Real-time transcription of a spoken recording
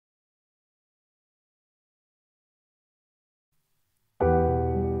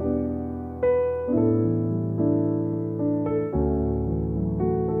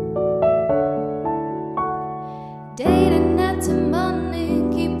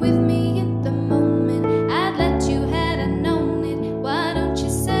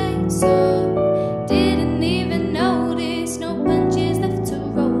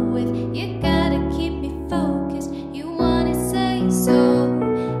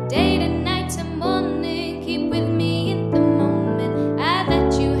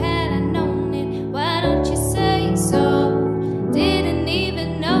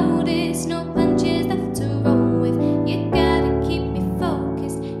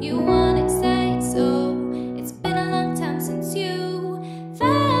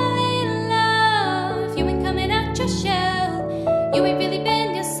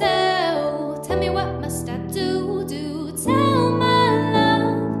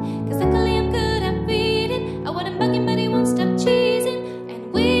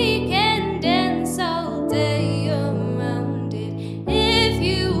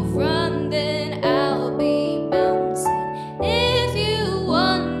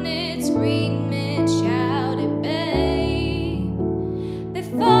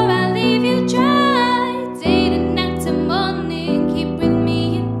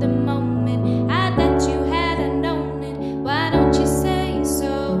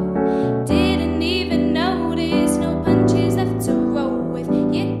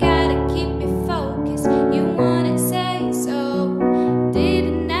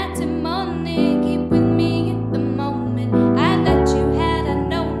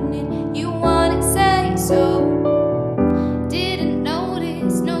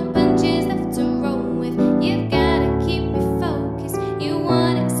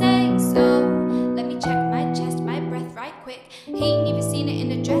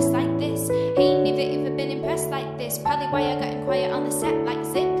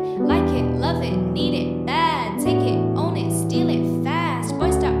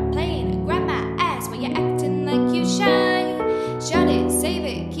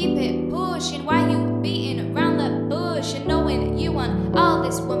pushing? Why you beating around the bush and knowing you want all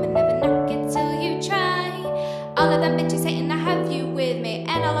this woman never knock it till you try? All of them bitches saying I have you with me,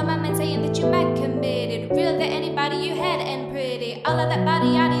 and all of my men saying that you mad committed. Real that anybody you had and pretty. All of that body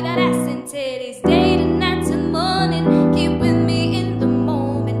yaddy, that ass and titties.